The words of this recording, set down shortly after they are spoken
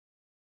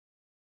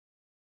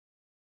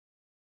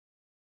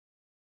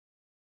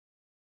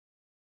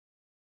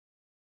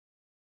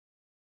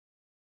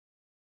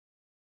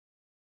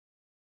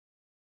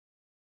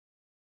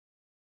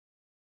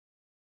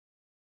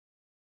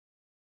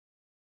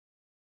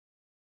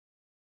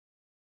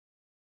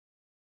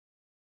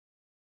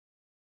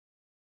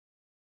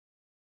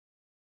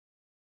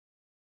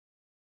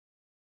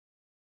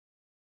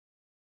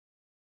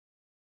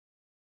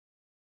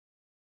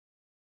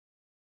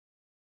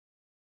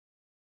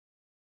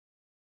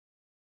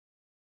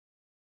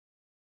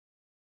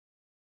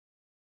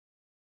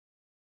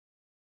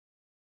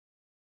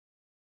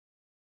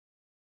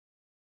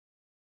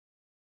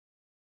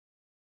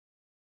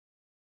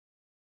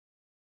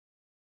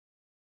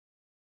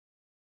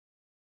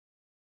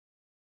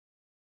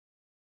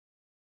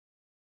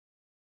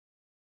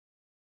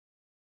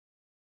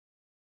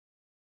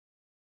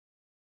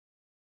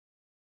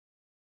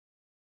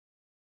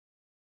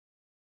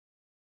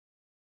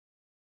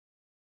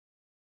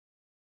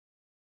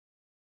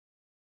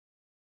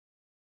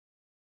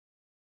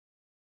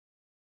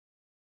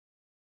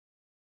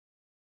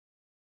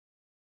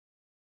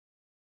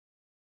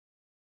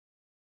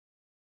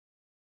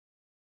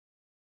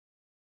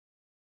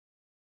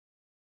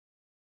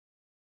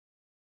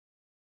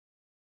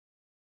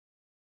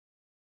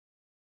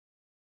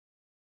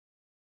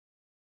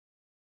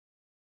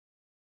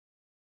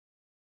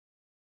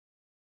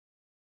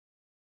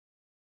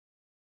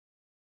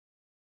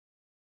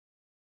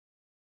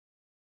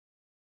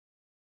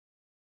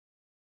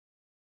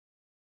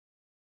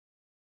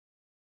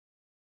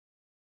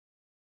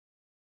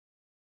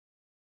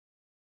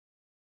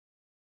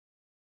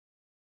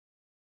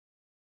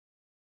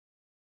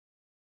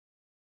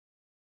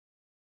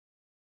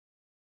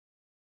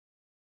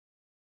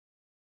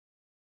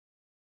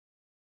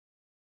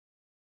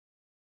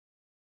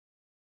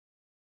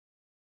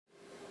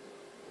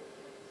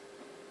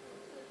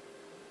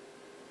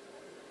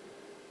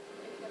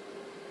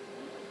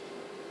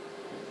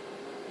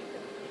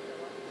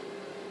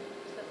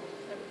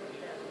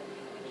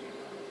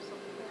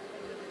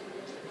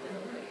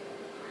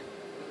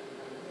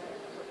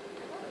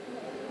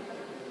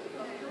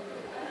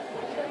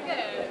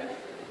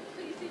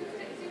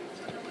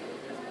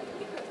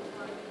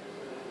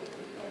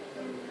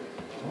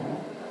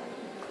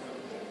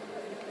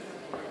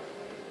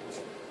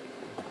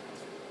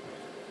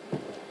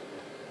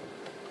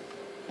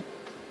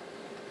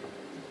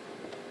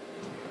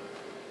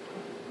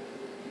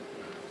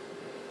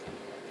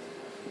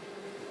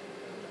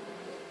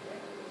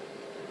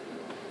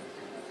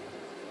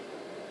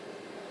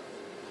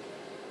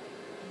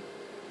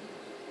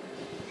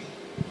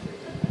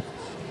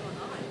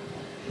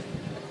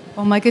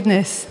Oh my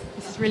goodness,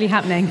 this is really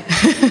happening.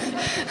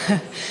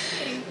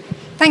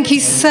 Thank you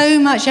so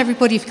much,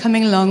 everybody, for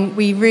coming along.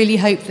 We really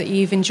hope that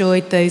you've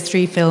enjoyed those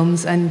 3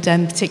 films, and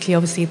particularly,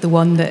 obviously, the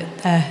one that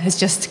has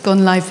just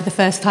gone live for the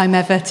first time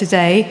ever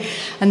today.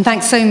 And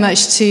thanks so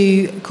much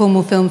to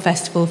Cornwall Film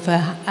Festival for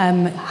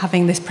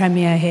having this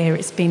premiere here.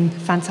 It's been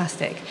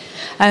fantastic.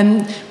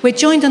 We're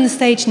joined on the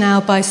stage now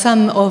by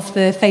some of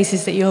the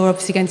faces that you're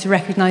obviously going to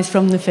recognise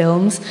from the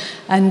films,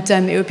 and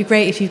it would be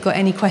great if you've got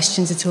any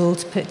questions at all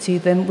to put to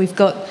them. We've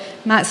got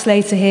Matt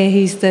Slater here,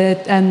 who's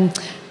the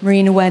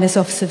Marine Awareness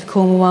Officer for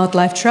Cornwall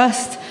Wildlife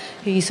Trust,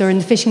 who you saw in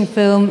the fishing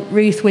film.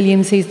 Ruth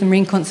Williams, who's the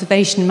Marine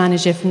Conservation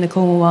Manager from the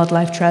Cornwall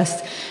Wildlife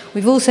Trust.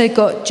 We've also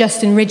got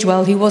Justin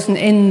Ridgewell, who wasn't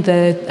in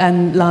the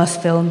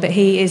last film, but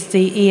he is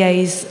the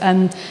EA's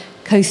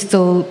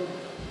coastal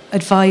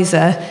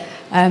advisor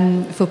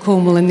for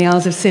Cornwall and the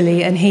Isles of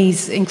Scilly, and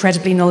he's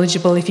incredibly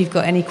knowledgeable if you've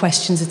got any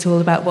questions at all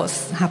about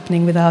what's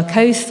happening with our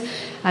coast.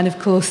 And of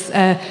course,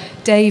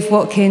 Dave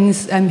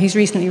Watkins, who's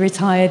recently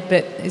retired,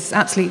 but is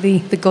absolutely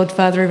the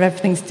godfather of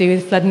everything to do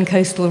with flood and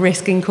coastal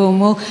risk in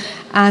Cornwall,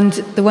 and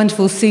the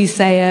wonderful Sue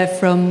Sayer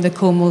from the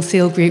Cornwall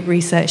Seal Group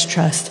Research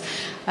Trust.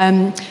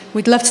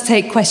 We'd love to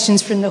take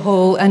questions from the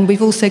hall, and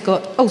we've also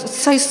got,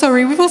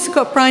 we've also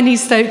got Bryony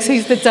Stokes,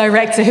 who's the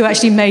director who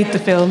actually made the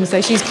film,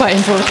 so she's quite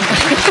important.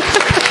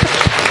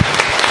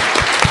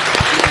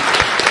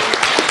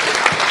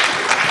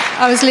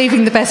 I was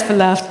leaving the best for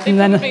last. They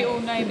probably all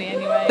know me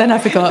anyway. Then I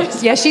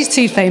forgot. Yeah, she's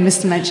too famous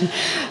to mention.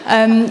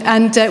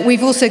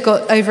 We've also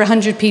got over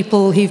 100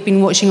 people who've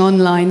been watching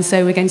online,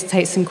 so we're going to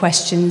take some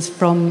questions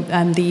from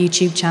the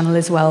YouTube channel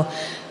as well.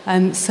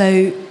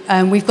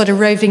 We've got a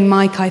roving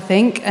mic, I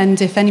think,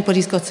 and if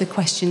anybody's got a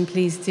question,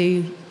 please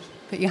do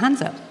put your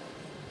hands up.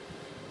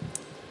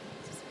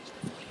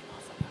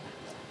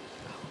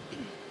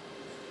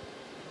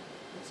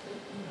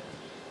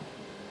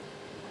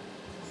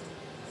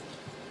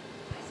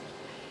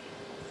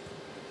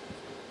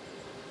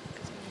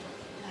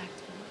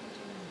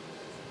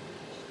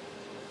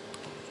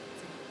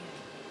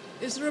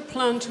 Is there a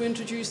plan to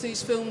introduce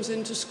these films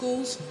into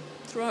schools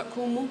throughout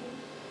Cornwall?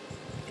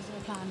 Is there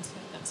a plan to?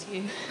 That's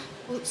you.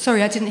 Well,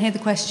 sorry, I didn't hear the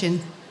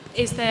question.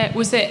 Is there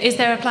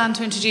a plan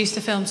to introduce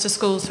the films to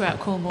schools throughout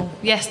Cornwall?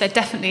 Yes, there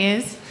definitely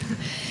is.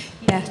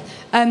 Yeah.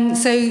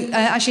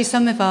 Actually,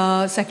 some of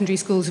our secondary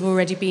schools have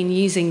already been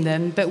using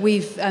them, but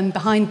we've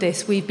behind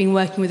this, we've been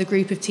working with a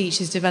group of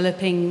teachers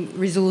developing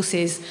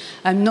resources,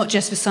 not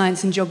just for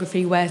science and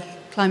geography, where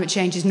climate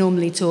change is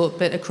normally taught,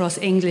 but across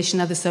English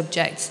and other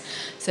subjects.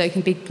 So it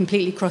can be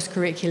completely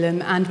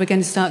cross-curriculum, and we're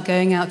going to start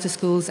going out to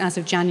schools as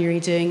of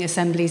January doing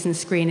assemblies and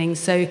screenings.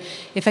 So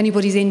if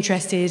anybody's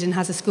interested and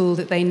has a school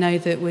that they know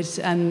that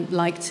would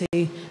like to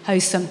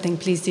host something,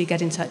 please do get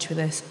in touch with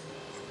us.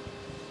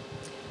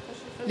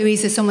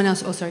 Louisa, someone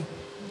else? Oh, sorry.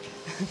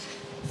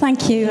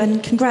 Thank you,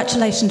 and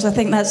congratulations. I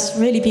think that's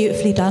really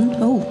beautifully done.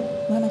 Oh,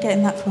 where am I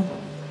getting that from?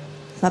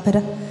 Is that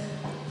better?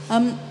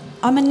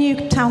 I'm a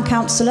new town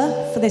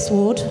councillor for this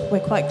ward. We're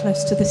quite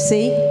close to the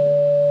sea.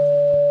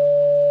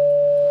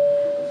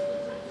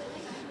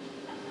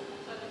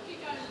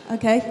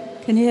 Okay,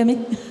 can you hear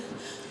me?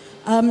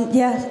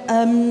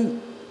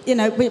 You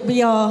know,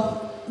 we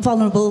are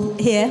vulnerable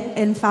here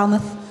in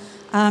Falmouth,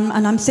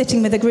 and I'm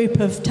sitting with a group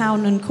of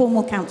town and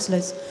Cornwall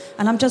councillors,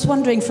 and I'm just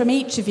wondering from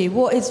each of you,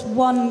 what is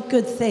one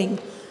good thing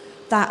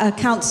that a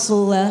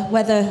councillor,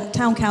 whether a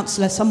town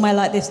councillor somewhere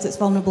like this that's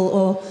vulnerable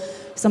or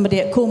somebody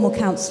at Cornwall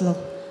Council,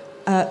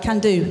 can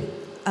do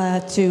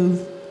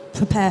to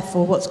prepare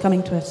for what's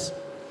coming to us?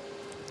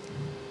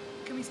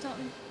 Can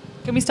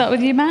we start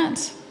with you,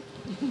 Matt?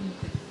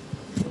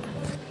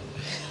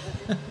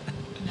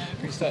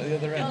 Can we start at the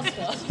other end?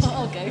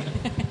 I'll go.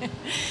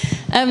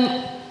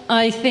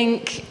 I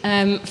think,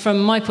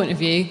 from my point of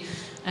view,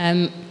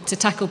 to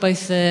tackle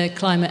both the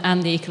climate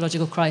and the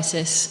ecological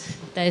crisis,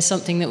 there's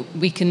something that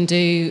we can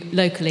do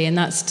locally, and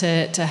that's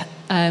to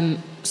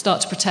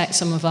start to protect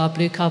some of our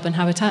blue carbon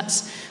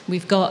habitats.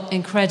 We've got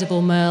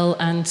incredible merle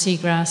and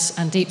seagrass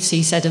and deep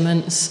sea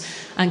sediments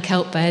and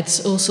kelp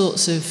beds, all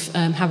sorts of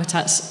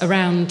habitats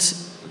around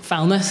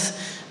Falmouth,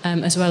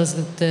 as well as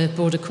the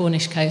broader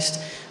Cornish coast.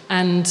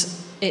 And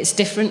it's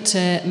different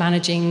to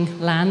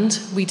managing land.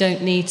 We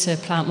don't need to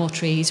plant more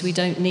trees. We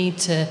don't need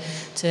to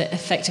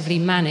effectively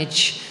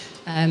manage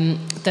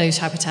those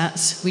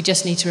habitats. We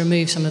just need to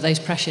remove some of those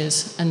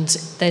pressures. And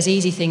there's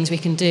easy things we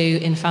can do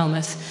in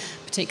Falmouth,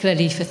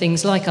 particularly for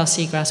things like our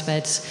seagrass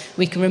beds.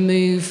 We can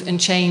remove and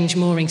change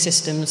mooring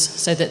systems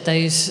so that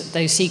those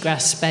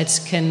seagrass beds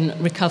can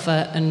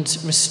recover and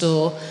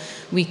restore.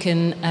 We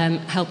can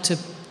help to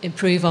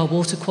improve our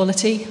water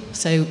quality.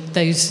 So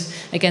those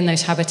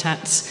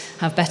habitats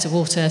have better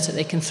water so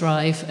they can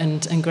thrive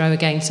and grow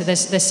again. So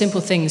there's simple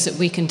things that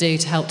we can do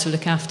to help to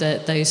look after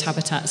those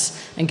habitats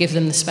and give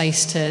them the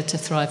space to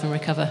thrive and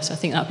recover. So I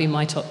think that would be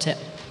my top tip.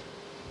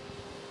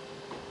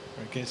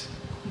 Very good.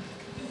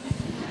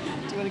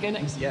 Do you want to go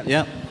next?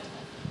 Yeah.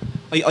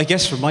 I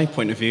guess from my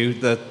point of view,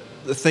 the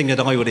thing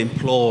that I would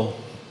implore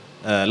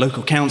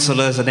local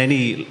councillors and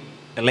any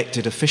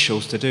elected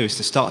officials to do is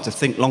to start to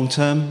think long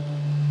term.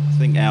 I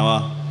think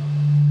our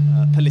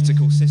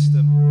political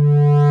system.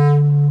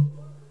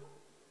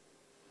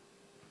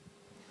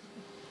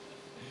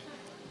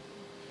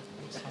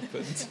 What's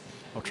happened?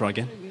 I'll try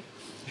again.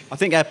 I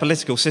think our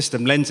political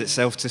system lends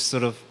itself to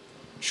sort of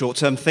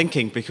short-term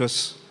thinking,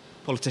 because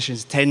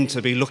politicians tend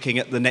to be looking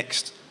at the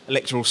next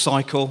electoral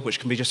cycle, which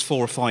can be just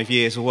 4 or 5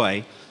 years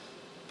away.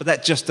 But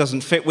that just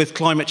doesn't fit with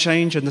climate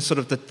change and the sort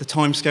of the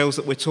timescales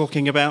that we're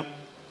talking about.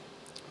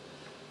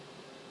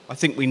 I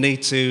think we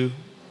need to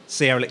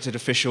see our elected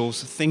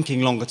officials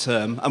thinking longer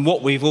term, and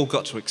what we've all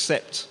got to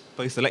accept,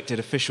 both elected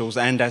officials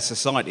and as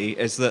society,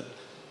 is that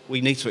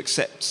we need to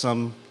accept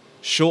some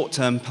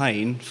short-term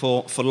pain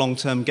for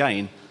long-term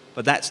gain,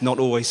 but that's not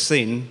always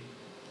seen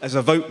as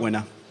a vote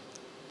winner.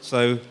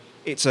 So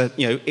it's a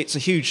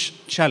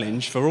huge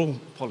challenge for all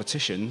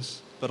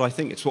politicians, but I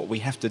think it's what we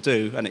have to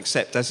do and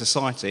accept as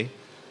society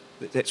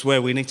that it's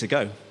where we need to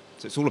go.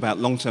 So it's all about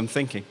long-term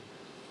thinking.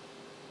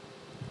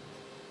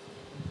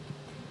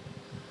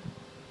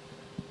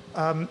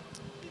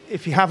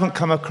 If you haven't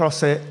come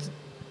across it,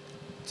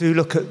 do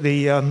look at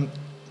the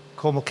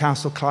Cornwall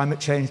Council Climate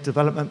Change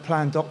Development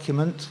Plan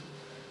document,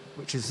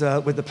 which is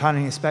with the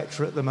Planning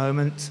Inspector at the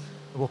moment.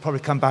 We'll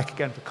probably come back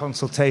again for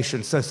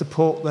consultation. So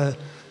support the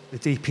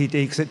DPD,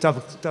 because it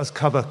does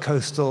cover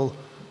coastal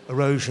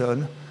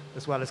erosion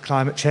as well as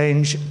climate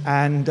change.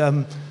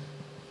 And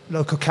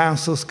local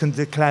councils can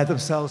declare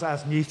themselves,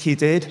 as Newquay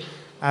did,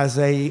 as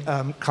a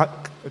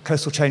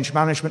coastal change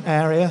management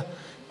area,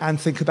 and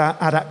think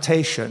about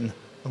adaptation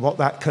and what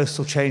that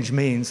coastal change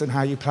means and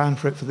how you plan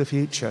for it for the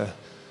future.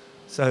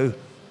 So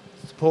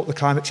support the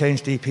climate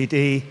change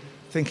DPD,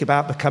 think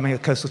about becoming a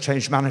coastal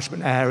change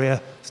management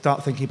area,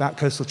 start thinking about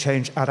coastal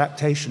change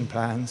adaptation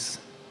plans.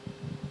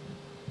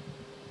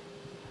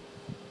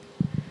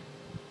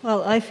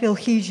 Well, I feel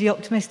hugely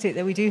optimistic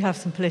that we do have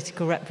some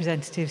political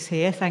representatives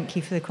here. Thank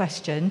you for the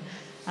question.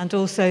 And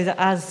also that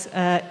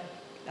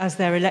as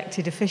they're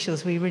elected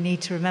officials, we really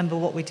need to remember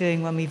what we're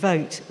doing when we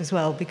vote as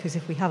well, because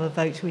if we have a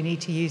vote, we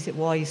need to use it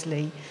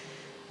wisely.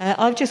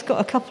 I've just got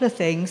a couple of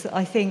things that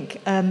I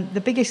think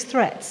the biggest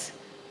threats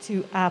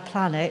to our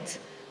planet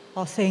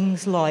are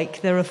things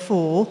like, there are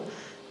 4.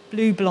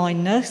 Blue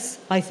blindness.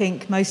 I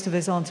think most of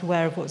us aren't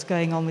aware of what's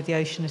going on with the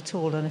ocean at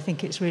all, and I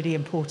think it's really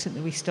important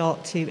that we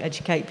start to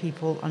educate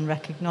people and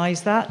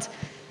recognise that.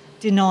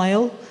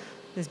 Denial.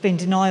 There's been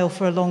denial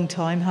for a long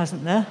time,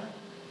 hasn't there?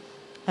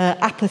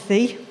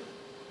 Apathy.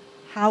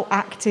 How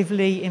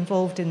actively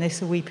involved in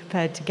this are we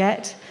prepared to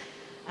get?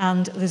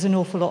 And there's an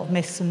awful lot of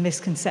myths and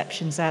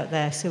misconceptions out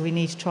there, so we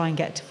need to try and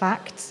get to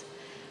facts.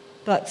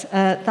 But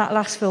that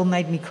last film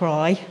made me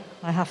cry,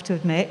 I have to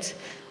admit.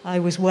 I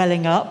was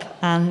welling up,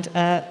 and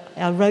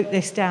I wrote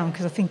this down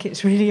because I think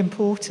it's really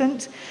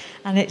important,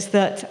 and it's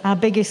that our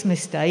biggest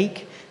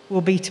mistake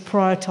will be to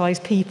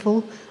prioritise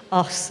people,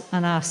 us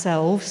and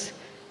ourselves,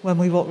 when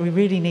what we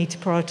really need to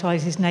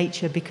prioritise is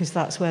nature, because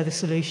that's where the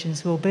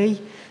solutions will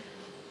be.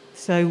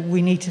 So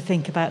we need to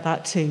think about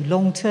that too,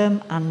 long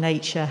term and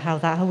nature,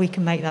 how we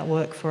can make that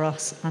work for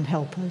us and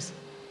help us.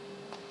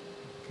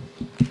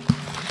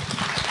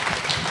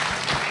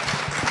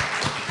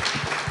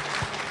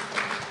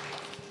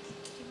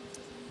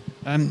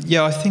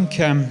 Yeah, I think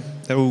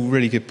they're all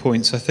really good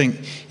points. I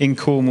think in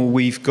Cornwall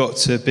we've got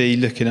to be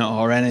looking at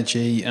our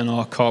energy and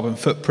our carbon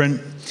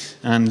footprint,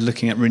 and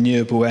looking at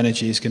renewable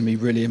energy is going to be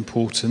really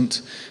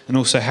important, and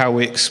also how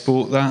we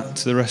export that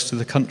to the rest of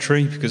the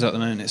country, because at the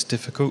moment it's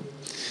difficult.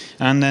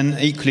 And then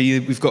equally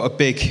we've got a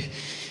big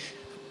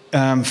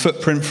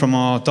footprint from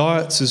our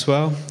diets as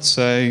well.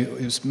 So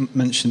it was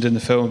mentioned in the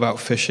film about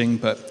fishing,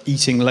 but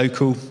eating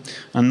local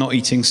and not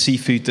eating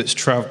seafood that's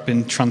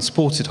been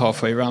transported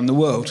halfway around the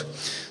world.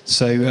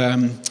 So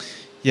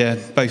yeah,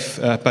 both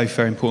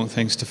very important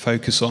things to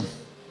focus on.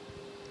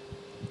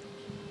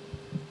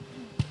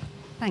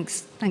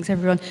 Thanks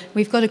everyone.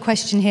 We've got a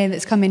question here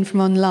that's come in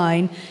from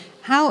online.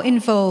 How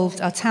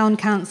involved are town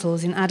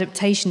councils in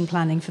adaptation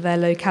planning for their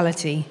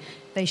locality?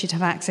 They should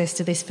have access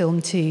to this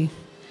film too.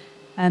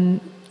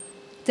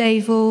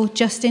 Dave or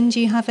Justin, do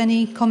you have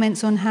any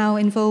comments on how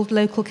involved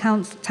local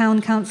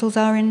town councils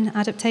are in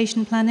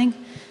adaptation planning?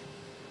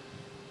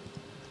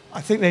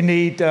 I think they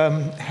need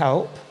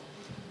help.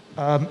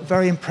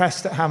 Very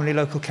impressed at how many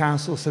local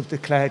councils have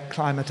declared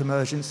climate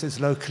emergencies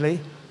locally,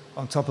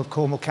 on top of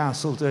Cornwall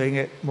Council doing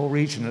it more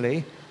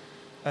regionally.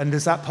 And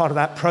as that part of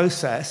that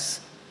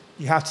process,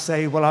 you have to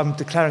say, well, I'm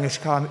declaring a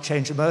climate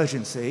change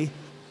emergency.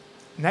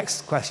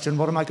 Next question,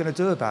 what am I going to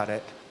do about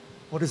it?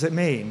 What does it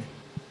mean?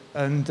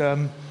 And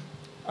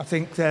I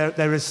think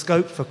there is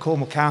scope for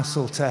Cornwall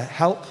Council to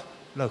help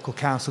local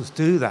councils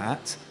do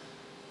that,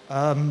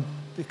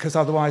 because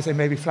otherwise they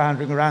may be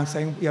floundering around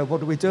saying, you know,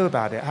 what do we do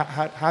about it?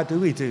 How do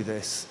we do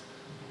this?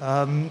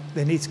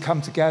 They need to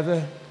come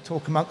together,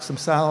 talk amongst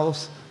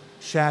themselves,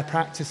 share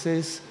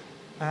practices,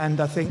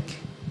 and I think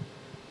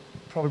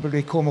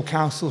probably Cornwall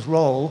Council's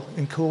role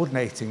in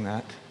coordinating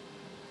that.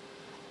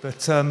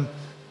 But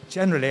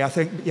generally, I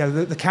think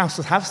the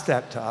councils have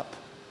stepped up.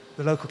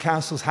 the local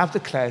councils have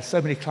declared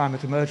so many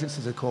climate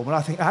emergencies at Cornwall.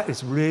 I think that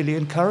is really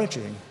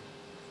encouraging.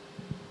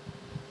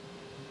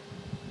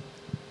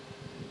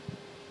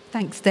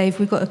 Thanks, Dave.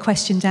 We've got a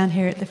question down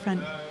here at the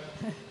front.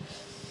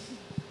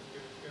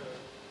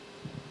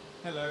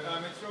 Hello,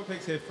 it's Rob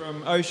Hicks here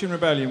from Ocean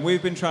Rebellion.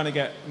 We've been trying to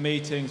get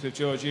meetings with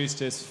George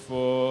Eustace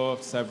for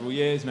several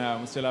years now,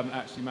 and we still haven't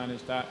actually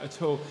managed that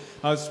at all.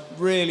 I was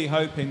really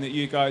hoping that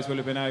you guys will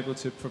have been able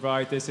to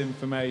provide this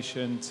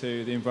information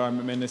to the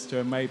Environment Minister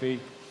and maybe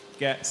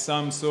get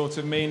some sort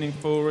of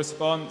meaningful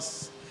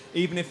response,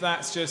 even if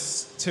that's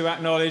just to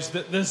acknowledge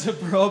that there's a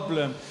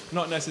problem,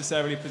 not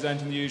necessarily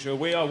presenting the usual,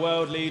 we are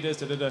world leaders,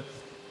 da-da-da.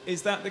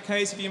 Is that the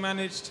case? Have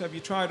you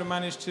tried or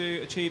managed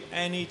to achieve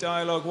any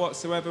dialogue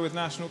whatsoever with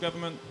national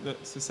government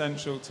that's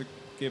essential to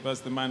give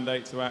us the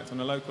mandate to act on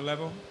a local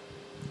level?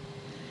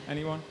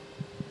 Anyone?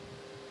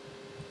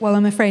 Well,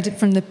 I'm afraid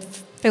from the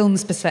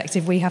film's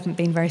perspective, we haven't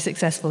been very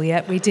successful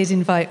yet. We did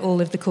invite all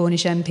of the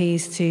Cornish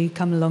MPs to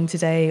come along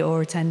today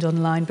or attend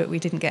online, but we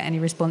didn't get any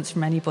response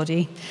from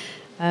anybody.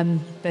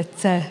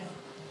 But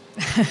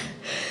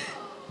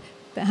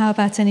how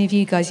about any of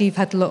you guys? You've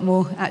had a lot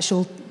more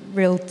actual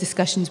real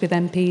discussions with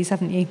MPs,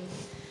 haven't you?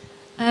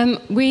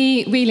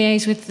 We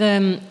liaise with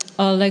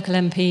our local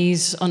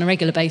MPs on a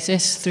regular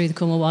basis through the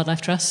Cornwall Wildlife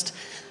Trust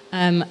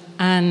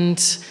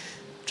and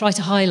try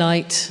to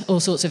highlight all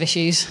sorts of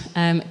issues.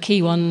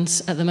 Key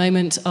ones at the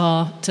moment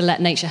are to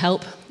let nature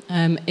help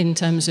in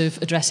terms of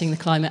addressing the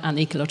climate and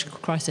the ecological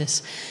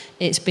crisis.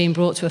 It's been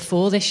brought to a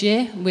fore this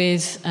year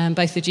with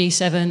both the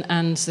G7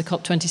 and the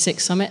COP26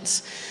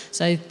 summits.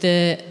 So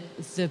the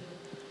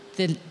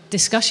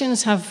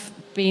discussions have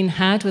been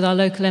had with our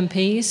local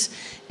MPs.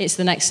 It's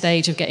the next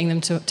stage of getting them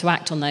to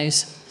act on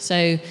those.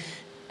 So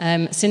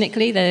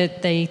cynically,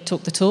 they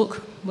talk the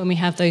talk. When we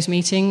have those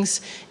meetings,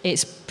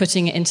 it's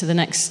putting it into the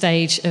next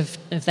stage of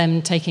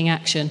them taking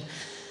action.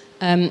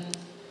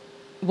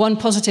 One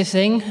positive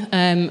thing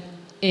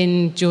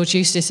in George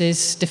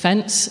Eustace's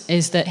defence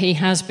is that he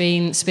has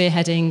been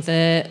spearheading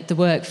the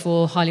work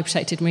for highly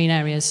protected marine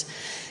areas.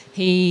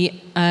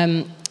 He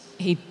and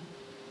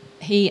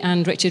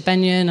Richard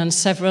Benyon and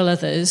several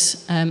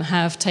others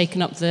have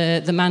taken up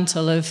the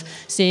mantle of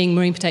seeing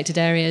marine protected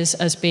areas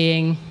as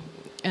being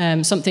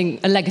a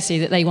legacy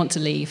that they want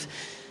to leave.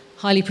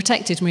 Highly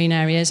protected marine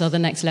areas are the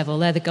next level.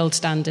 They're the gold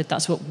standard.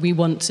 That's what we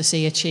want to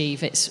see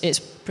achieve. It's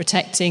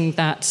protecting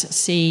that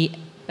sea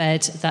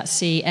bed, that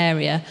sea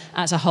area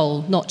as a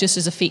whole, not just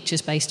as a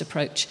features-based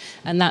approach.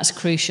 And that's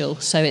crucial.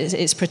 So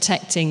it's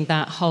protecting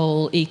that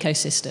whole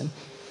ecosystem.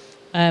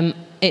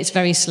 It's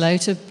very slow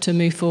to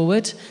move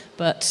forward,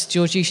 but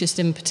George Eustace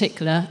in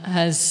particular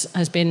has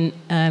been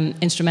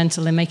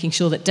instrumental in making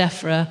sure that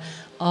DEFRA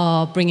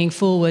are bringing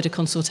forward a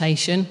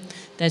consultation.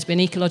 There's been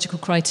ecological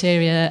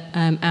criteria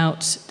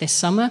out this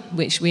summer,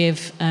 which we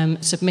have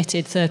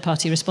submitted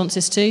third-party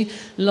responses to.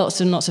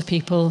 Lots and lots of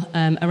people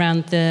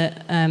around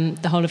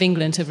the whole of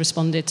England have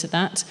responded to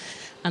that,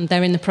 and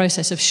they're in the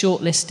process of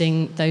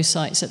shortlisting those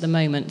sites at the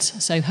moment.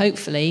 So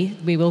hopefully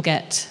we will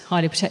get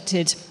highly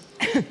protected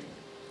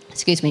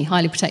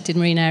highly protected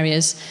marine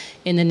areas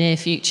in the near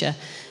future.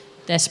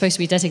 They're supposed to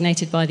be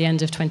designated by the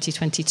end of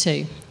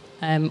 2022,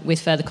 with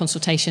further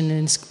consultation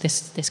in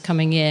this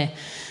coming year.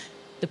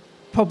 The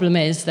problem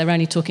is they're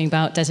only talking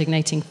about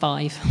designating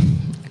 5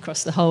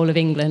 across the whole of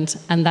England,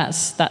 and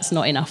that's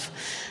not enough.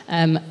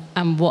 And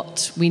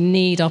what we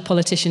need our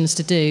politicians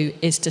to do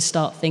is to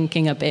start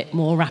thinking a bit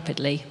more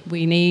rapidly.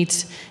 We need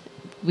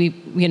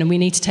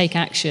to take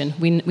action.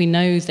 We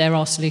know there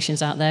are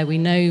solutions out there. We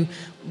know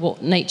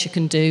what nature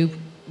can do.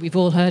 We've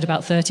all heard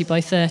about 30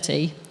 by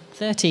 30.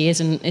 30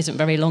 isn't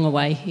very long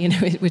away.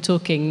 We're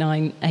talking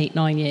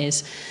 9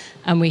 years,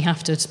 and we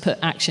have to put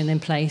action in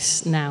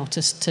place now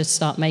to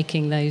start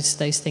making those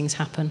things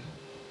happen.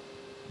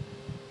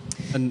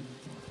 And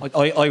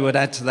I would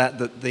add to that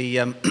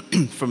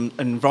from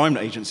an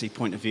Environment Agency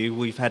point of view,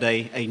 we've had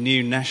a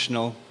new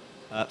national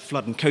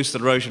flood and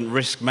coastal erosion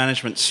risk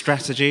management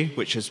strategy,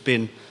 which has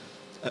been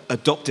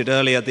adopted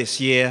earlier this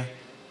year,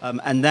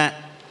 and that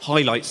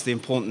highlights the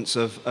importance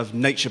of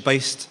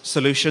nature-based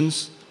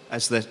solutions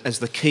as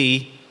the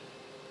key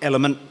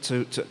element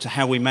to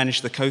how we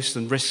manage the coast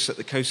and risks at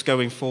the coast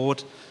going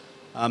forward.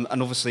 And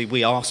obviously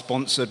we are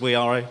sponsored, we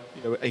are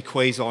a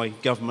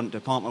quasi-government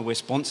department, we're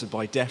sponsored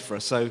by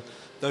DEFRA, so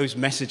those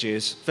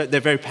messages, they're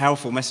very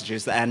powerful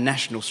messages that our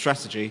national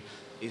strategy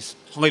is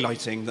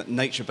highlighting that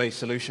nature-based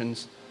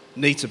solutions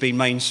need to be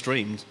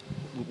mainstreamed.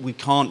 We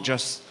can't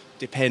just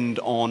depend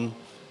on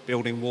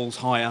building walls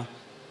higher,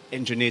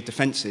 engineered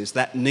defences.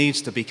 That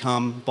needs to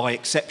become by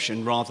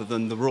exception rather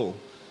than the rule.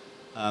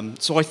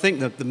 So I think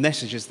that the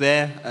message is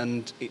there,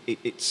 and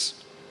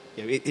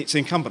it's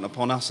incumbent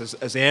upon us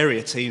as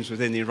area teams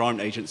within the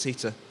Environment Agency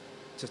to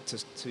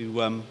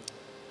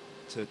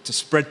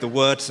spread the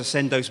word, to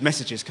send those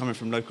messages coming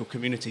from local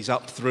communities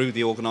up through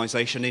the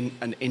organisation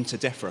and into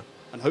DEFRA,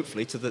 and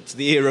hopefully to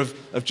the ear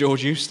of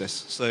George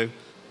Eustace. So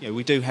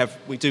we do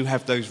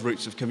have those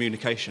routes of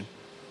communication.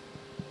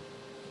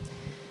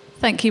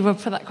 Thank you, Rob,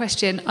 for that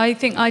question. I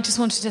think I just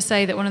wanted to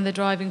say that one of the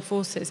driving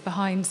forces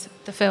behind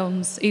the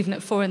films, even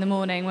at 4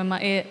 a.m. when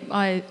my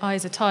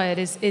eyes are tired,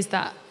 is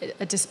that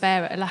a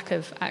despair at a lack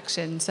of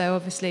action. So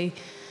obviously,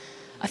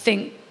 I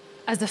think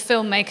as a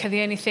filmmaker,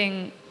 the only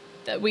thing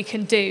that we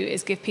can do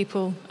is give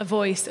people a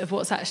voice of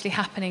what's actually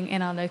happening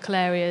in our local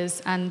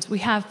areas. And we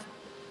have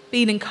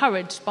been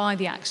encouraged by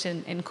the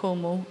action in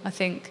Cornwall. I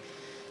think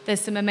there's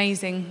some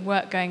amazing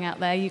work going out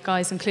there, you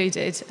guys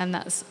included, and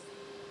that's,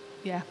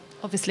 yeah,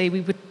 obviously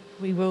we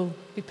will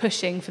be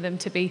pushing for them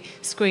to be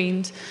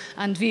screened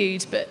and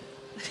viewed, but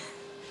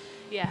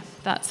yeah,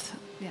 that's,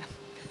 yeah.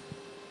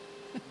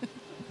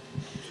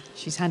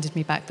 She's handed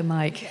me back the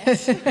mic.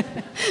 Yes.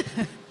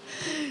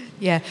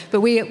 Yeah, but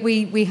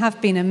we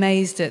have been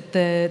amazed at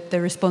the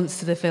response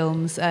to the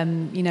films,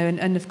 you know,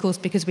 and of course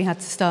because we had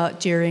to start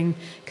during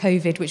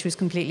COVID, which was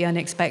completely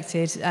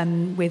unexpected,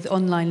 with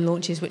online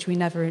launches, which we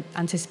never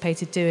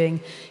anticipated doing.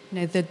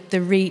 You know,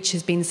 the reach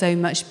has been so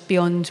much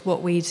beyond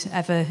what we'd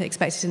ever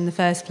expected in the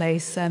first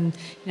place. You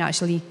know,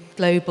 actually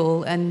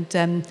global,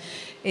 and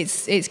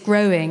it's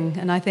growing.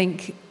 And I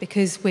think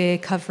because we're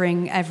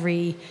covering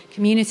every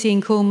community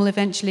in Cornwall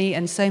eventually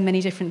and so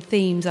many different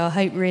themes, our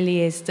hope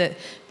really is that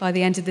by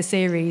the end of the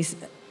series,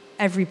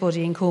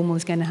 everybody in Cornwall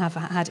is going to have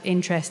had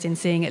interest in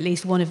seeing at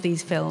least one of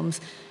these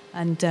films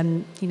and,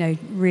 you know,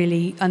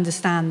 really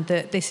understand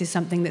that this is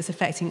something that's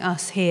affecting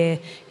us here.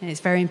 And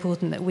it's very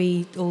important that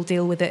we all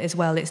deal with it as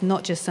well. It's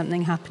not just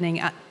something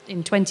happening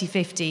in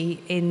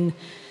 2050 in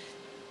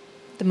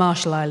the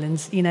Marshall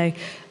Islands, you know,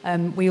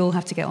 we all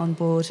have to get on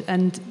board,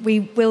 and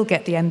we will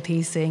get the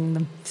MPs seeing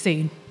them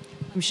soon,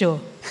 I'm sure.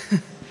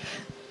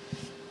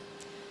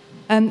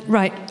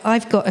 Right,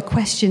 I've got a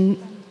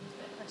question.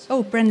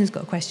 Oh, Brendan's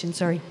got a question,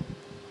 sorry.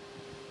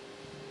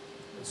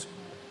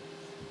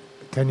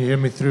 Can you hear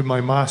me through my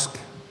mask?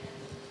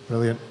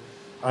 Brilliant.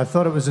 I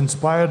thought it was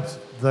inspired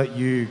that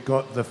you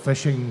got the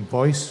fishing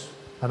voice,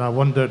 and I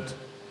wondered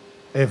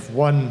if,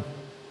 one,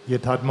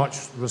 you'd had much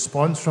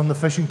response from the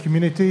fishing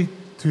community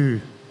to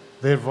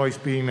their voice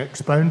being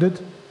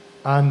expounded,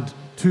 and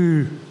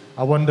two,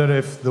 I wonder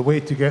if the way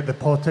to get the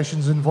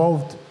politicians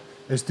involved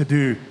is to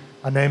do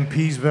an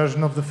MP's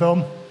version of the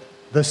film.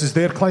 This is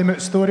their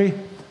climate story,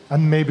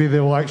 and maybe they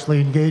will actually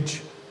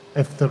engage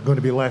if they're going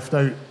to be left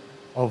out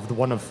of the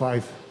one of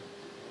 5.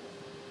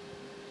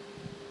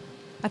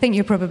 I think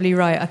you're probably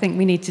right. I think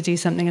we need to do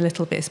something a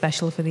little bit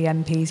special for the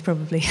MPs,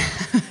 probably.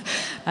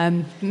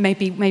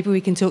 Maybe we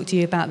can talk to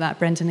you about that,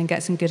 Brendan, and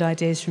get some good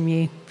ideas from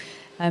you.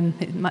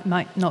 It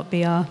might not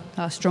be our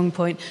strong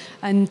point.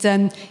 And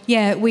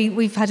yeah,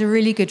 we've had a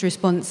really good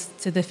response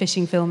to the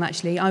fishing film,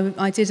 actually.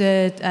 I did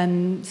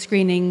a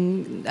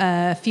screening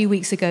a few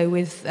weeks ago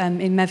with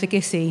in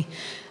Mevagissey,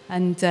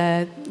 and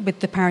with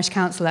the parish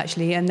council,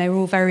 actually, and they were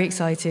all very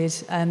excited.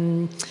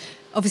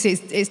 Obviously,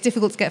 it's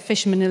difficult to get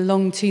fishermen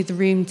along to the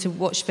room to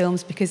watch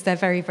films because they're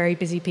very, very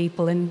busy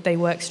people and they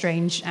work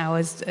strange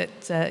hours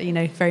at, you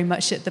know, very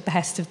much at the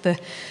behest of the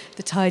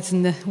tides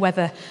and the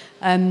weather.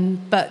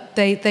 But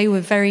they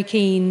were very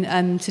keen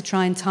to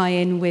try and tie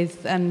in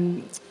with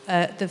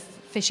the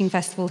fishing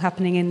festival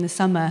happening in the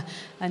summer,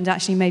 and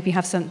actually maybe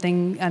have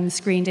something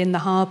screened in the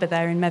harbour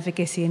there in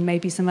Mevagissey and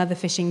maybe some other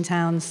fishing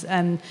towns,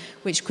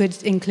 which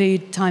could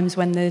include times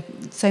when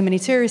so many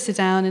tourists are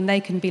down, and they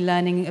can be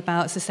learning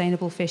about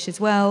sustainable fish as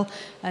well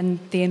and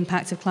the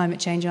impact of climate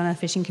change on our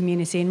fishing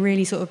community, and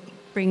really sort of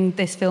bring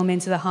this film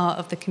into the heart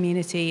of the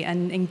community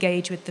and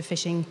engage with the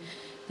fishing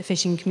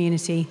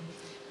community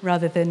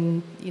rather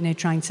than, you know,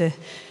 trying to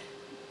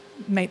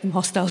make them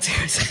hostile to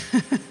us.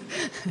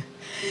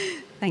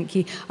 Thank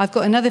you. I've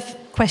got another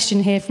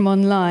question here from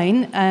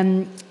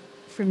online,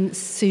 from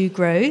Sue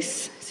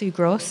Gross.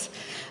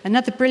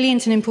 Another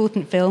brilliant and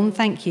important film,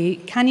 thank you.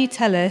 Can you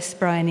tell us,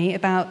 Bryony,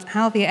 about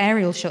how the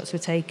aerial shots were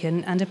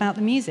taken and about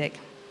the music?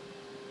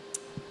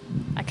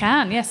 I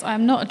can, yes.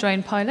 I'm not a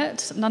drone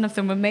pilot. None of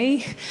them were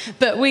me.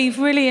 But we've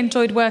really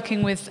enjoyed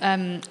working with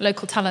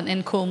local talent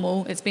in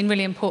Cornwall. It's been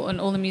really important.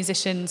 All the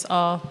musicians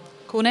are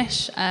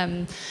Cornish.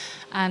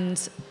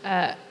 And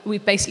we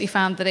basically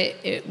found that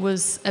it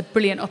was a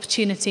brilliant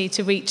opportunity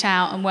to reach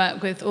out and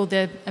work with all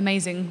the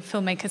amazing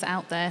filmmakers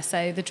out there.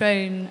 So the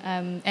drone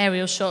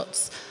aerial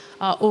shots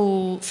are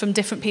all from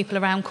different people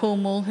around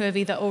Cornwall who have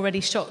either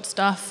already shot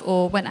stuff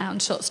or went out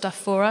and shot stuff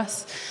for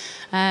us.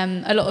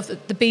 A lot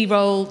of the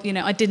B-roll, you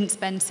know, I didn't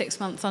spend 6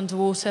 months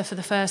underwater for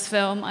the first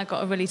film. I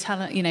got a really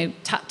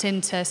tapped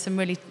into some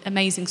really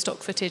amazing stock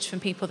footage from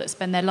people that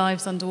spend their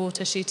lives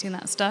underwater shooting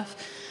that stuff.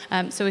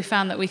 So we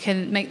found that we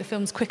can make the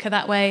films quicker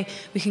that way,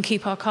 we can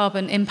keep our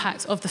carbon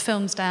impact of the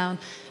films down,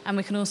 and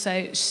we can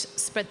also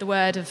spread the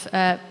word of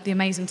the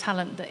amazing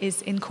talent that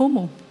is in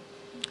Cornwall.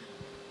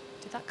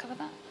 Did that cover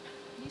that?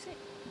 Music?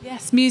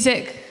 Yes,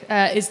 music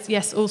is,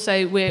 yes,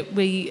 also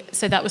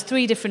so that was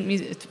 3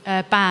 different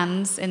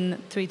bands in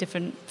 3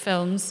 different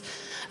films.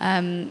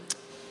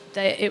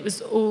 it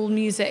was all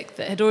music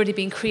that had already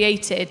been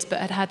created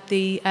but had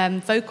the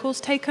vocals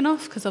taken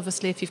off, because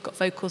obviously if you've got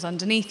vocals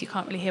underneath you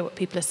can't really hear what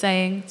people are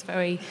saying. It's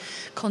very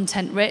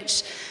content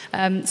rich.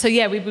 So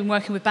yeah, we've been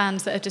working with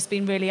bands that have just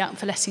been really up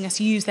for letting us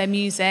use their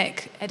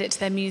music, edit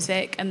their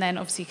music, and then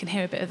obviously you can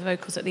hear a bit of the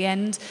vocals at the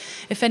end.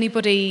 If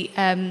anybody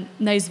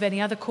knows of any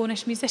other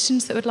Cornish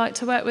musicians that would like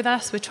to work with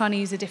us, we're trying to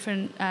use a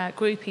different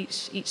group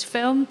each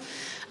film.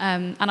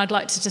 And I'd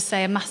like to just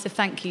say a massive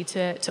thank you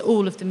to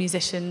all of the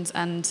musicians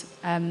and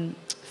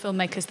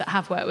filmmakers that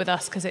have worked with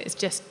us, because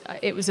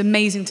it was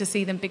amazing to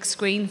see them big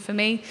screen for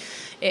me.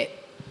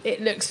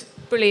 It looks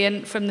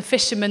brilliant, from the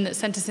fishermen that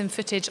sent us in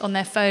footage on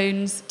their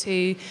phones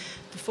to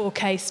the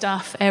 4K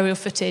stuff, aerial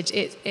footage.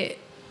 It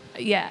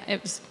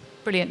was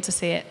brilliant to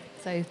see it.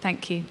 So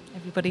thank you,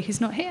 everybody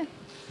who's not here.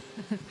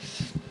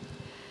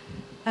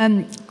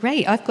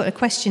 Great. I've got a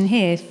question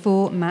here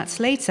for Matt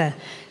Slater.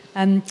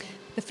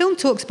 The film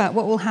talks about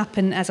what will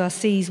happen as our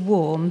seas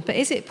warm, but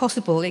is it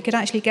possible it could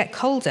actually get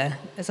colder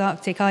as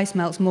Arctic ice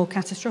melts more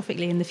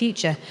catastrophically in the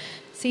future?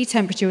 Sea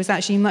temperature was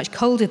actually much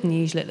colder than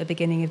usual at the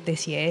beginning of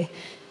this year.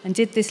 And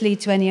did this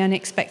lead to any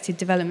unexpected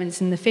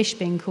developments in the fish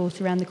being caught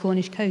around the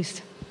Cornish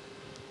coast?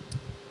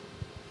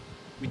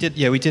 We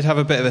did have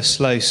a bit of a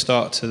slow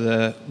start to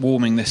the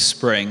warming this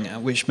spring,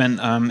 which meant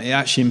it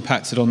actually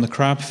impacted on the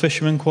crab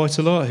fishermen quite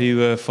a lot, who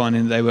were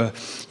finding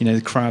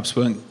the crabs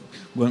weren't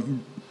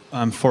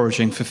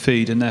foraging for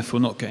food and therefore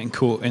not getting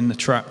caught in the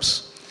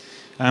traps.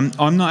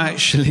 I'm not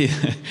actually,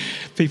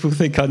 people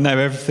think I know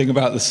everything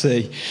about the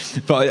sea,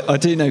 but I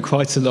do know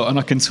quite a lot, and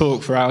I can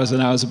talk for hours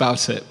and hours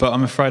about it, but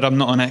I'm afraid I'm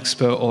not an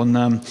expert on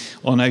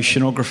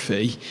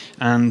oceanography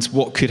and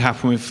what could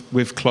happen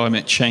with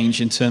climate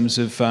change in terms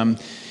of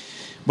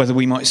whether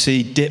we might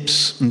see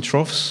dips and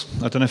troughs.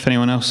 I don't know if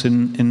anyone else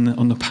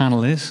on the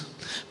panel is,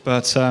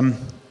 but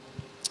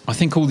I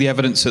think all the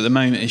evidence at the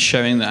moment is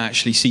showing that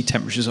actually sea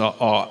temperatures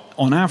are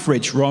on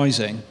average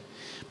rising,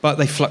 but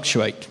they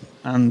fluctuate.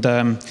 And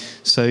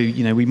so,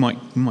 we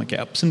might get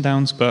ups and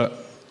downs,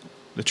 but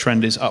the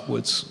trend is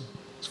upwards,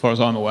 as far as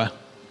I'm aware.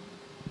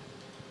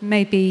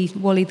 Maybe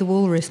Wally the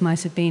walrus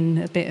might have been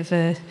a bit of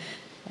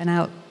an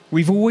out.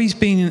 We've always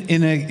been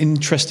in an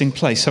interesting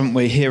place, haven't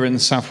we, here in the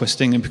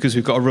southwest England, because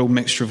we've got a real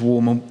mixture of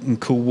warm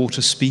and cool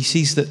water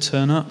species that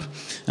turn up.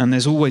 And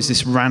there's always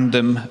this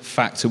random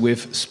factor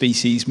with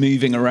species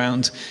moving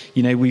around.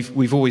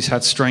 We've always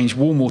had strange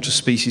warm water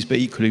species, but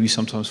equally we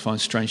sometimes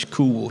find strange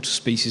cool water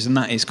species, and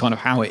that is kind of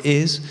how it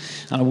is.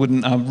 And I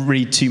wouldn't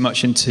read too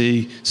much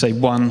into, say,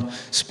 one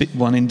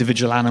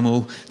individual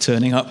animal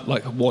turning up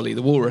like Wally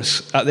the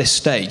walrus at this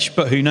stage.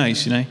 But who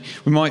knows,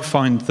 We might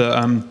find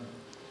that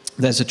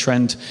there's a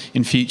trend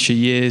in future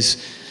years.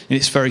 And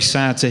it's very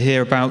sad to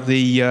hear about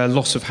the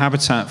loss of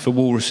habitat for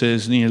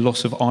walruses,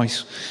 loss of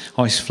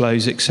ice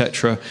flows,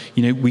 etc.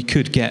 We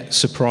could get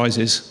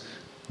surprises,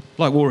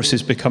 like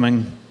walruses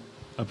becoming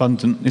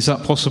abundant. Is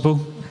that possible?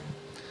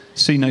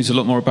 Sue knows a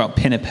lot more about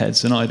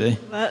pinnipeds than I do.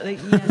 Well,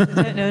 yes, I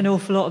don't know an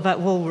awful lot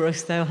about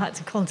walrus, though. I had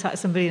to contact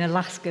somebody in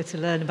Alaska to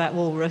learn about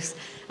walrus.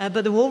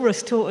 But the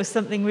walrus taught us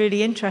something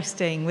really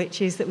interesting,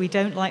 which is that we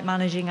don't like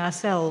managing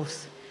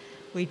ourselves.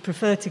 We'd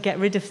prefer to get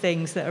rid of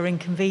things that are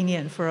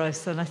inconvenient for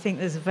us, and I think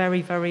there's a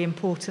very, very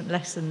important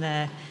lesson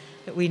there,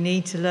 that we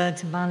need to learn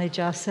to manage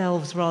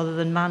ourselves rather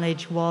than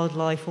manage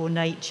wildlife or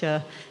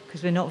nature,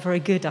 because we're not very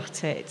good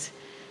at it.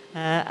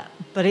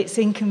 But it's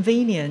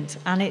inconvenient,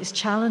 and it's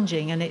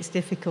challenging, and it's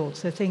difficult,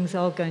 so things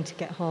are going to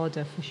get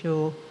harder for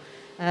sure.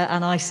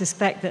 And I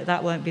suspect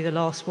that won't be the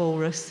last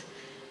walrus.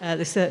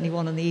 There's certainly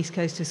one on the east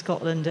coast of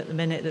Scotland at the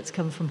minute that's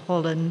come from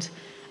Holland.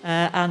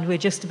 And we're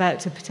just about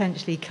to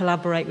potentially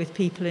collaborate with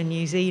people in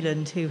New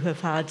Zealand who have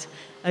had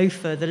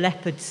Opha, the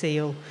leopard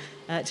seal,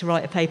 to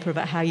write a paper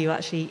about how you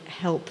actually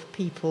help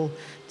people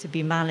to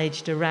be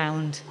managed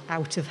around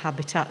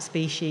out-of-habitat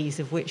species,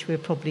 of which we're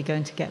probably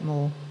going to get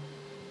more.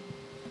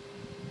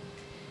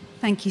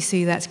 Thank you,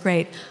 Sue. That's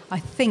great. I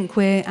think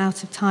we're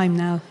out of time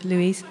now,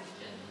 Louise.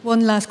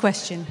 One last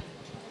question.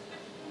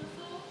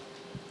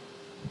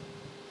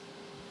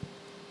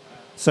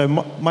 So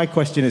my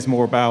question is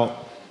more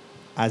about,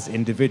 as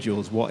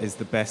individuals, what is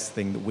the best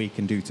thing that we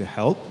can do to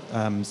help?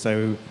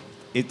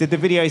 Did the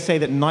video say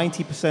that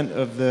 90%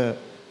 of the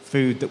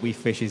food that we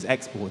fish is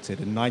exported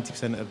and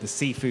 90% of the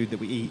seafood that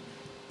we eat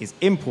is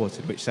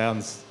imported, which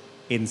sounds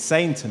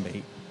insane to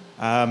me.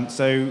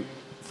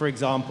 For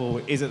example,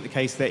 is it the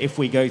case that if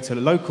we go to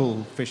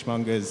local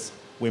fishmongers,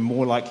 we're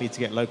more likely to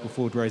get local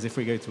food, whereas if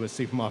we go to a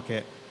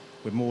supermarket,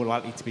 we're more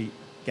likely to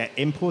get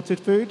imported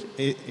food?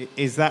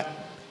 Is that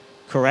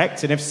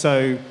correct? And if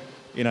so,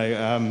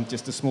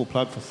 just a small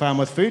plug for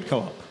Falmouth Food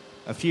Co-op.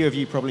 A few of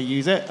you probably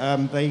use it.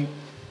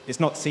 It's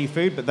not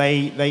seafood, but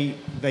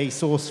they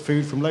source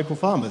food from local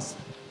farmers.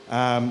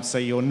 So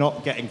you're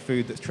not getting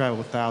food that's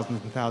traveled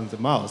thousands and thousands of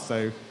miles.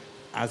 So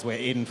as we're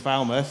in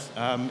Falmouth,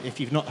 if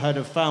you've not heard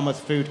of Falmouth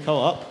Food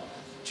Co-op,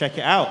 check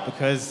it out,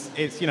 because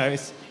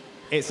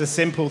it's a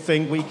simple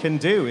thing we can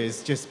do,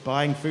 is just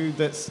buying food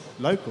that's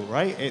local,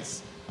 right?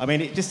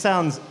 It just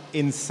sounds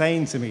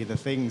insane to me, the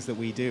things that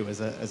we do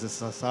as a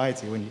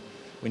society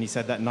when you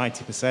said that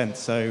 90%.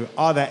 So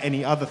are there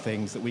any other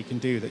things that we can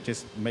do that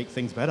just make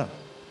things better?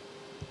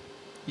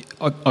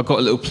 I got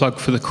a little plug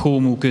for the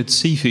Cornwall Good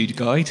Seafood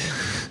Guide,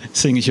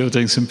 seeing as you're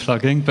doing some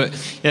plugging. But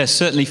yeah,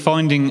 certainly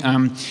finding,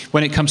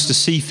 when it comes to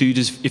seafood,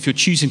 if you're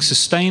choosing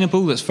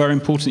sustainable, that's very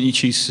important you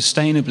choose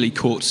sustainably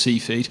caught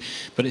seafood,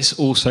 but it's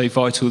also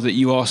vital that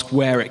you ask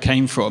where it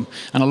came from.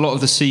 And a lot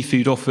of the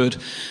seafood offered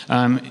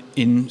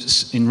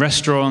in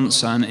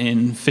restaurants and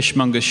in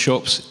fishmongers'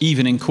 shops,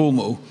 even in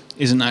Cornwall,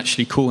 isn't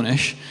actually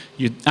Cornish.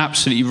 You're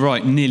absolutely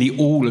right. Nearly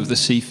all of the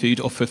seafood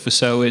offered for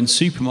sale in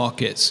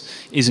supermarkets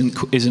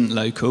isn't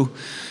local.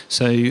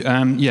 So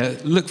yeah,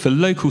 look for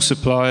local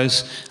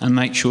suppliers and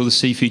make sure the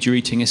seafood you're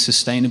eating is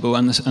sustainable.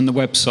 And the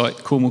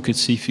website Cornwall Good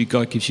Seafood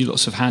Guide gives you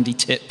lots of handy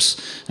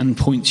tips and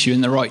points you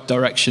in the right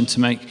direction to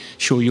make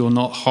sure you're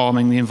not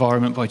harming the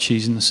environment by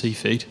choosing the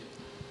seafood.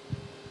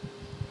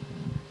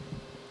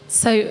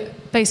 So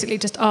basically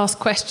just ask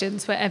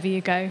questions wherever you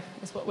go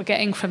is what we're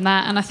getting from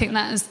that. And I think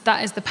that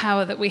is the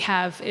power that we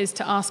have, is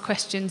to ask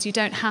questions. You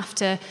don't have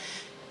to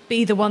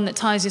be the one that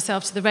ties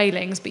yourself to the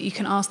railings, but you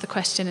can ask the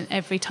question, and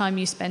every time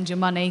you spend your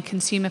money,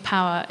 consumer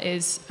power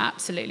is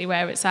absolutely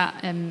where it's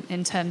at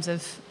in terms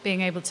of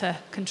being able to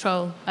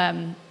control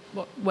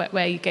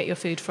where you get your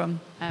food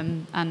from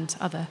and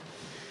other.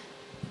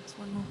 There's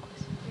one more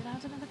question. Are you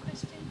allowed another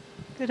question?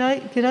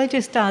 Could I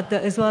just add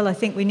that as well, I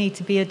think we need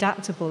to be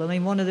adaptable. I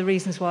mean, one of the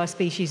reasons why our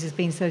species has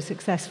been so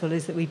successful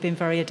is that we've been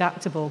very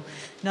adaptable.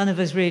 None of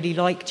us really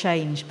like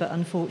change, but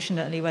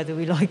unfortunately, whether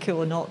we like it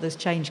or not, there's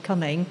change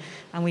coming,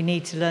 and we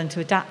need to learn to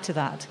adapt to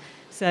that.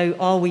 So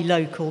are we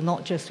local,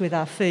 not just with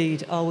our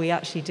food? Are we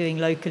actually doing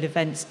local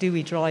events? Do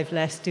we drive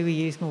less? Do we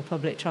use more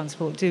public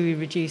transport? Do we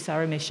reduce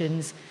our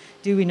emissions?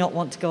 Do we not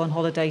want to go on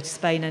holiday to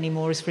Spain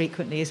anymore as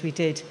frequently as we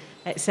did,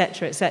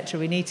 etc., etc.?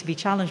 We need to be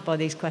challenged by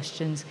these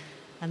questions,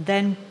 and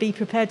then be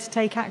prepared to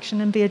take action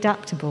and be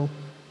adaptable.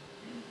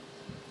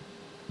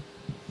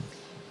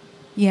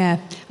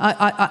 Yeah,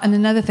 and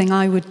another thing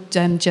I would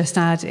just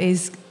add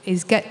is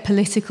get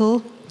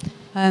political.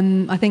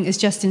 I think, as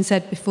Justin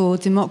said before,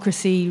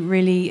 democracy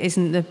really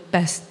isn't the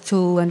best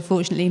tool,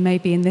 unfortunately,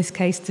 maybe in this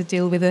case, to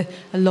deal with a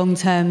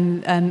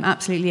long-term,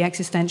 absolutely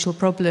existential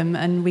problem.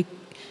 And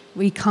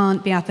we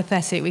can't be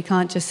apathetic. We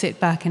can't just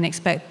sit back and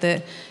expect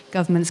that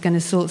government's going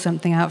to sort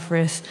something out for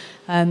us.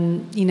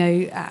 You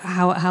know,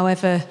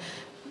 however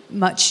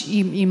much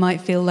you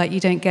might feel like you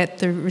don't get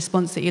the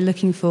response that you're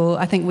looking for,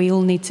 I think we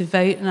all need to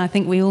vote, and I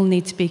think we all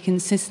need to be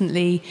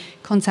consistently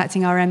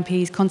contacting our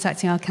MPs,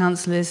 contacting our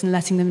councillors, and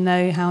letting them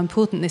know how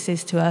important this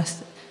is to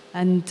us,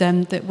 and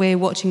that we're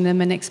watching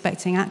them and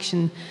expecting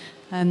action,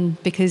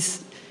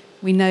 because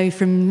we know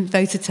from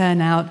voter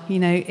turnout, you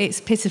know,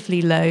 it's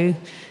pitifully low,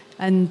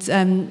 and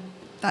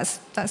that's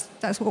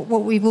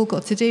what we've all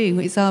got to do.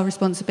 It's our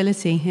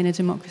responsibility in a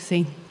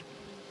democracy.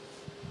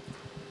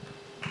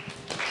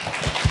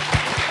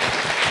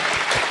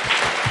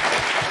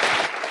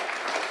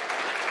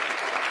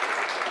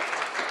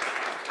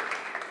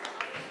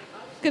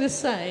 Going to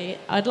say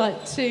I'd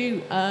like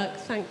to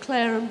thank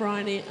Claire and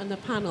Bryony and the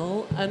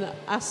panel, and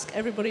ask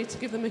everybody to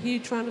give them a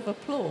huge round of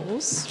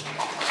applause.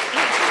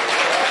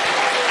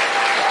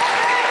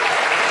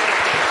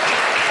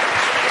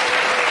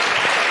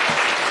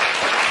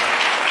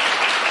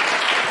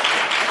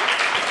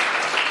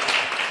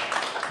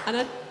 And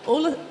I'd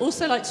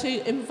also like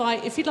to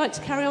invite, if you'd like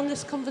to carry on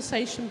this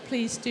conversation,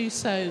 please do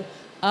so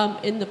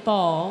in the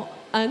bar.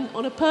 And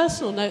on a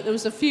personal note, there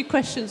was a few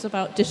questions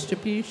about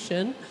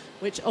distribution,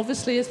 which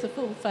obviously as the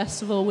film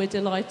festival we're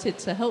delighted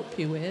to help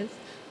you with,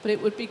 but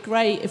it would be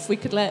great if we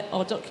could let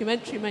our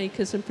documentary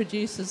makers and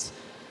producers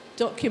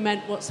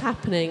document what's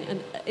happening,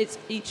 and it's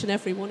each and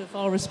every one of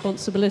our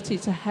responsibility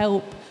to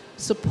help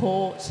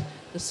support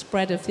the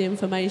spread of the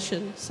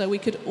information so we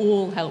could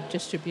all help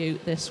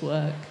distribute this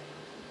work.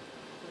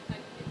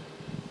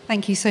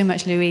 Thank you so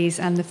much, Louise,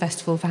 and the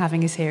festival for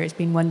having us here. It's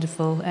been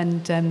wonderful,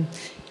 and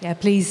yeah,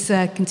 please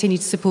continue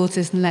to support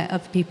us and let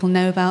other people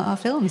know about our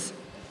films.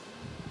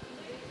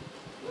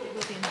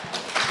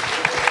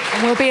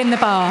 And we'll be in the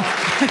bar.